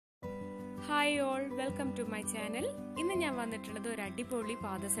Hi all, welcome to my channel. ഇന്ന് ഞാൻ വന്നിട്ടുള്ളത് ഒരു അടിപൊളി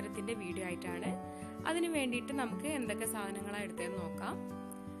പാദസരത്തിന്റെ വീഡിയോ ആയിട്ടാണ്. അതിനു വേണ്ടിയിട്ട് നമുക്ക് എന്തൊക്കെ സാധനങ്ങളാണ് എടുത്തതെന്ന് നോക്കാം.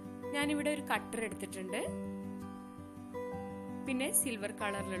 ഞാനിവിടെ ഒരു കട്ടർ എടുത്തിട്ടുണ്ട്, പിന്നെ സിൽവർ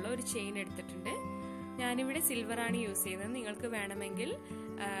കളറിലുള്ള ഒരു ചെയിൻ എടുത്തിട്ടുണ്ട്. ഞാനിവിടെ സിൽവറാണ് യൂസ് ചെയ്യുന്നത്, നിങ്ങൾക്ക് വേണമെങ്കിൽ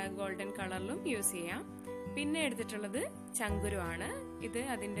ഗോൾഡൻ കളറിലും യൂസ് ചെയ്യാം. പിന്നെ എടുത്തിട്ടുള്ളത് ചങ്കുരു ആണ്. ഇത്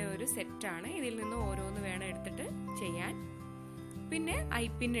അതിന്റെ ഒരു സെറ്റാണ്, ഇതിൽ നിന്ന് ഓരോന്ന് വേണം എടുത്തിട്ട് ചെയ്യാൻ. പിന്നെ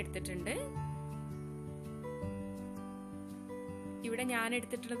ഐപ്പിൻ എടുത്തിട്ടുണ്ട്. ഇവിടെ ഞാൻ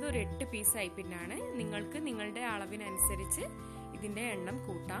എടുത്തിട്ടുള്ളത് ഒരു 8 പീസ് ഐപ്പിന്നാണ്. നിങ്ങൾക്ക് നിങ്ങളുടെ അളവിനനുസരിച്ച് ഇതിന്റെ എണ്ണം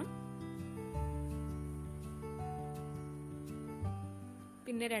കൂട്ടാം.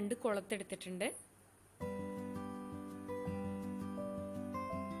 പിന്നെ 2 കുളത്തെടുത്തിട്ടുണ്ട്.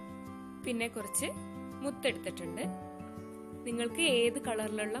 പിന്നെ കുറച്ച് മുത്തെടുത്തിട്ടുണ്ട്. നിങ്ങൾക്ക് ഏത്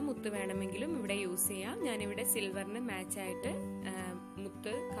കളറിലുള്ള മുത്ത് വേണമെങ്കിലും ഇവിടെ യൂസ് ചെയ്യാം. ഞാനിവിടെ സിൽവറിന് മാച്ചായിട്ട്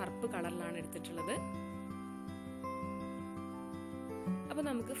മുത്ത് കറുപ്പ് കളറിലാണ് എടുത്തിട്ടുള്ളത്. അപ്പൊ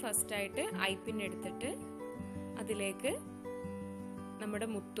നമുക്ക് ഫസ്റ്റ് ആയിട്ട് ഐപ്പിൻ എടുത്തിട്ട് അതിലേക്ക് നമ്മുടെ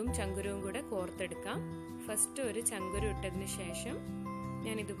മുത്തും ചങ്കുരുവും കൂടെ കോർത്തെടുക്കാം. ഫസ്റ്റ് ഒരു ചങ്കുരു ഇട്ടതിന് ശേഷം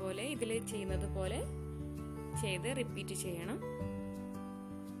ഞാൻ ഇതുപോലെ ഇതിൽ ചെയ്യുന്നത് പോലെ ചെയ്ത് റിപ്പീറ്റ് ചെയ്യണം.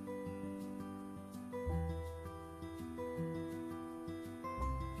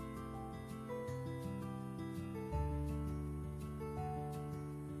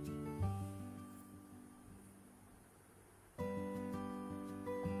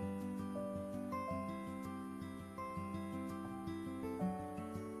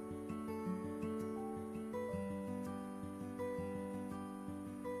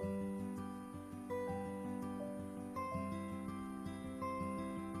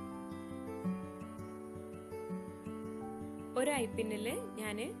 ഒരു ഐപ്പിന്നില്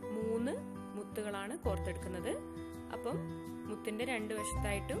ഞാൻ 3 മുത്തുകളാണ് കോർത്തെടുക്കുന്നത്. അപ്പം മുത്തിന്റെ 2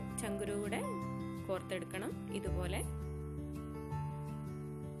 വശത്തായിട്ടും ചങ്കുരു കൂടെ കോർത്തെടുക്കണം ഇതുപോലെ.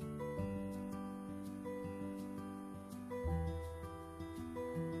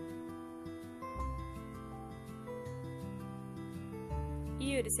 ഈ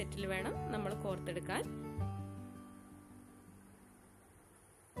ഒരു സെറ്റിൽ വേണം നമ്മൾ കോർത്തെടുക്കാൻ.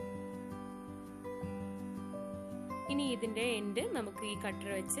 ഇനി ഇതിന്റെ എൻഡ് നമുക്ക് ഈ കട്ടർ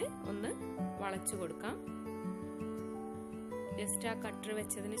വെച്ച് ഒന്ന് വളച്ചു കൊടുക്കാം. ജസ്റ്റ് ആ കട്ടർ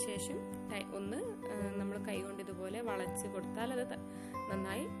വെച്ചതിന് ശേഷം ഒന്ന് നമ്മൾ കൈകൊണ്ട് ഇതുപോലെ വളച്ചു കൊടുത്താൽ അത്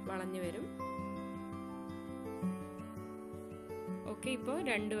നന്നായി വളഞ്ഞു വരും. ഓക്കെ, ഇപ്പോൾ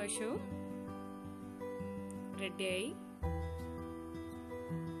 2 വശവും റെഡിയായി.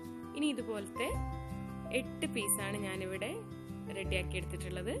 ഇനി ഇതുപോലത്തെ 8 പീസാണ് ഞാനിവിടെ റെഡിയാക്കി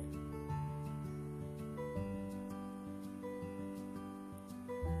എടുത്തിട്ടുള്ളത്.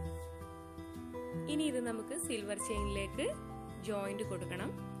 ഇനി ഇത് നമുക്ക് സിൽവർ ചെയിനിലേക്ക് ജോയിന്റ് കൊടുക്കണം.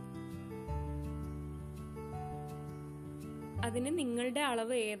 അതിന് നിങ്ങളുടെ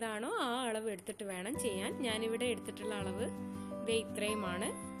അളവ് ഏതാണോ ആ അളവ് എടുത്തിട്ട് വേണം ചെയ്യാൻ. ഞാനിവിടെ എടുത്തിട്ടുള്ള അളവ് ദേ ഇത്രയുമാണ്.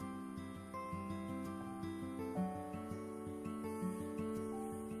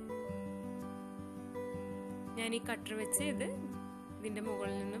 ഞാൻ ഈ കട്ടർ വെച്ച് ഇതിന്റെ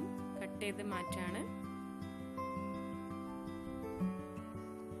മുകളിൽ നിന്നും കട്ട് ചെയ്ത് മാറ്റാണ്.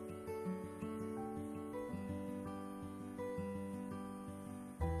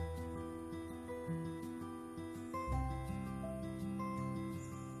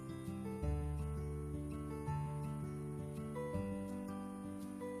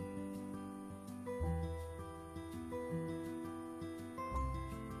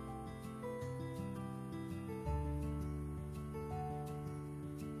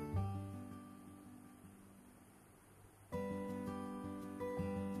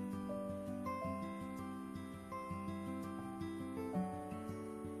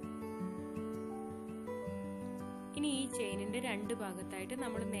 ഇനി ഈ ചെയിനിന്റെ 2 ഭാഗത്തായിട്ട്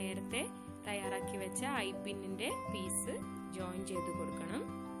നമ്മൾ നേരത്തെ തയ്യാറാക്കി വെച്ച ഐപ്പിന്നിന്റെ പീസ് ജോയിൻ ചെയ്ത് കൊടുക്കണം.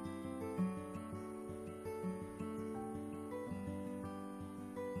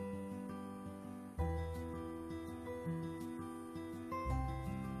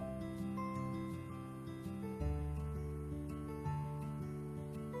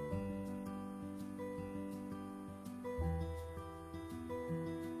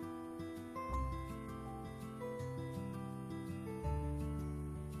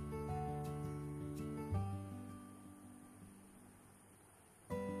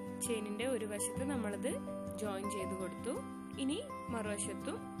 ചെയിനിന്റെ ഒരു വശത്ത് നമ്മളിത് ജോയിൻ ചെയ്ത് കൊടുത്തു. ഇനി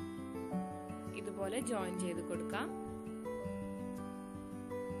മറുവശത്തും ഇതുപോലെ ജോയിൻ ചെയ്ത് കൊടുക്കാം.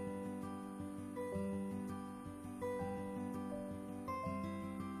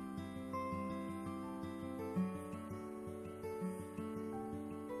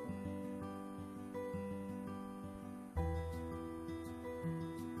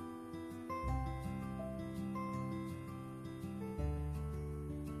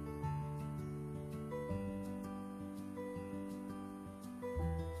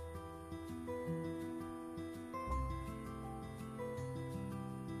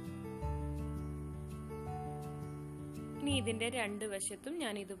 ഇനി ഇതിന്റെ രണ്ട് വശത്തും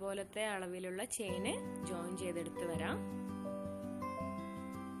ഞാൻ ഇതുപോലത്തെ അളവിലുള്ള ചെയിന് ജോയിൻ ചെയ്തെടുത്ത് വരാം.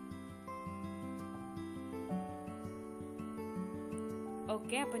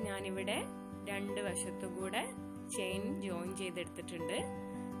 ഓക്കെ, അപ്പൊ ഞാനിവിടെ രണ്ട് വശത്തും കൂടെ ചെയിൻ ജോയിൻ ചെയ്തെടുത്തിട്ടുണ്ട്.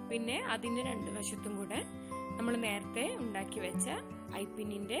 പിന്നെ അതിന്റെ രണ്ട് വശത്തും കൂടെ നമ്മൾ നേരത്തെ ഉണ്ടാക്കി വെച്ച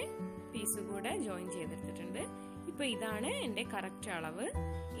ഐപ്പിന്നിന്റെ പീസ് കൂടെ ജോയിൻ ചെയ്തെടുത്തിട്ടുണ്ട്. ഇപ്പൊ ഇതാണ് എന്റെ കറക്റ്റ് അളവ്.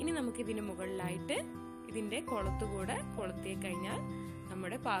 ഇനി നമുക്ക് ഇതിന് മുകളിലായിട്ട് ഇതിന്റെ കൊളുത്തുകൂടെ കൊളുത്തി കഴിഞ്ഞാൽ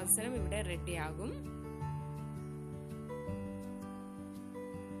നമ്മുടെ പാദസരം ഇവിടെ റെഡിയാകും.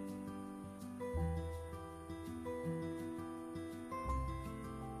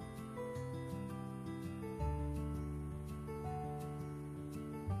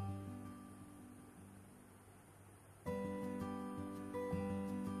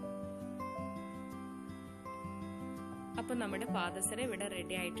 അപ്പൊ നമ്മുടെ പാദസരം ഇവിടെ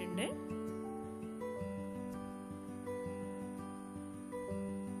റെഡി ആയിട്ടുണ്ട്.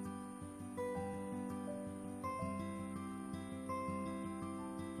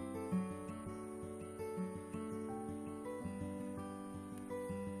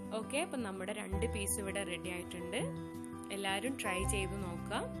 ഓക്കെ, അപ്പൊ നമ്മുടെ രണ്ട് പീസ് ഇവിടെ റെഡി ആയിട്ടുണ്ട്. എല്ലാവരും ട്രൈ ചെയ്ത്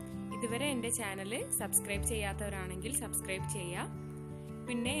നോക്കാം. ഇതുവരെ എൻ്റെ ചാനൽ സബ്സ്ക്രൈബ് ചെയ്യാത്തവരാണെങ്കിൽ സബ്സ്ക്രൈബ് ചെയ്യുക.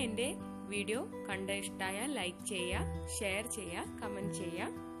 പിന്നെ എൻ്റെ വീഡിയോ കണ്ട് ഇഷ്ടമായാൽ ലൈക്ക് ചെയ്യുക, ഷെയർ ചെയ്യുക, കമന്റ് ചെയ്യുക.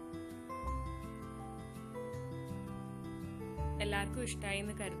 എല്ലാവർക്കും ഇഷ്ടമായി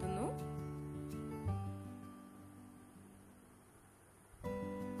എന്ന് കരുതുന്നു.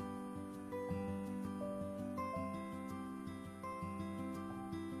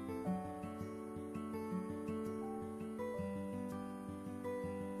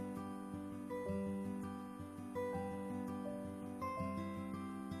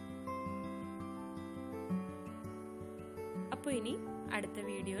 അപ്പോൾ ഇനി അടുത്ത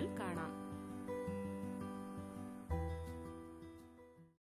വീഡിയോയിൽ കാണാം.